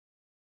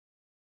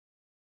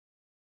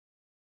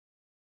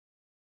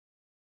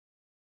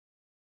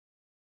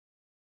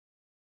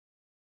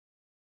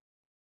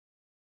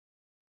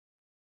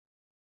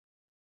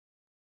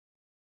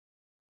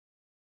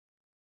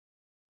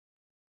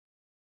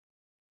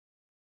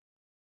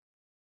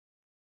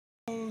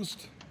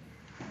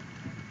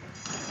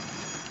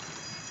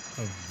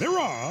They're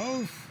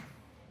off.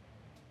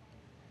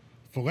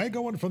 Filet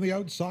going from the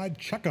outside.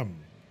 Checkham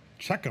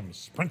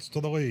sprints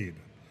to the lead.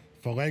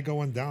 Filet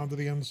going down to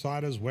the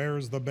inside is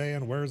Where's the Bay,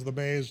 and Where's the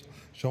Bay's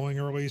showing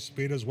early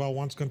speed as well.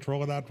 Wants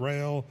control of that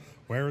rail.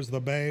 Where's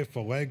the Bay,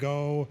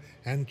 Filet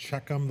and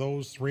Checkham,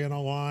 those three in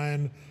a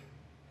line.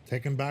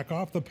 Taken back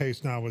off the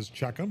pace now is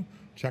Checkham.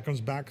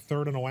 Checkham's back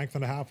third and a length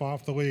and a half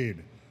off the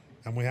lead.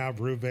 And we have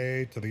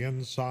Rouvet to the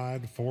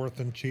inside, fourth,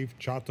 and Chief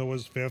Chateau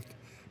is fifth.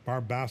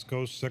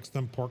 Barbasco sixth,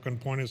 and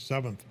Portland Point is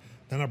seventh.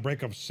 Then a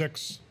break of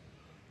 6.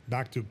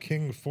 Back to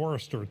King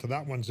Forester. To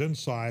that one's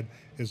inside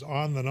is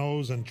On the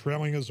Nose, and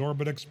trailing is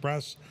Orbit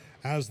Express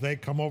as they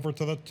come over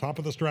to the top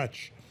of the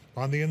stretch.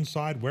 On the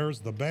inside, Where's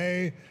the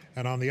Bay?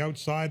 And on the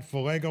outside,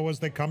 Filego as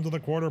they come to the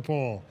quarter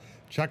pole.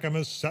 Checkham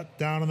is set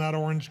down in that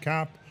orange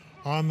cap.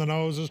 On the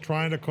Nose is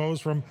trying to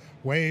close from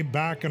way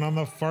back, and on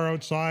the far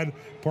outside,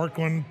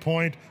 Portland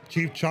Point.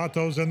 Chief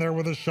Chateau's in there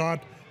with a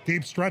shot.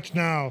 Deep stretch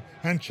now,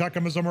 and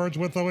Checkham has emerged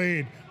with the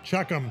lead.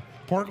 Checkham,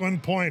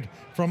 Portland Point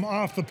from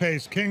off the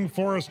pace. King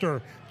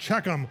Forester,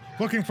 Checkham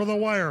looking for the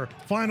wire.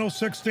 Final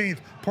 16th.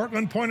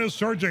 Portland Point is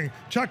surging.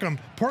 Checkham,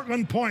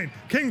 Portland Point,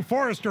 King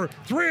Forester,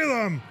 3 of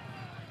them.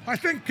 I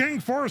think King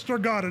Forester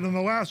got it in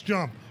the last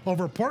jump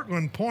over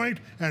Portland Point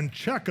and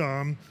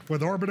Checkham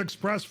with Orbit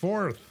Express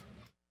fourth.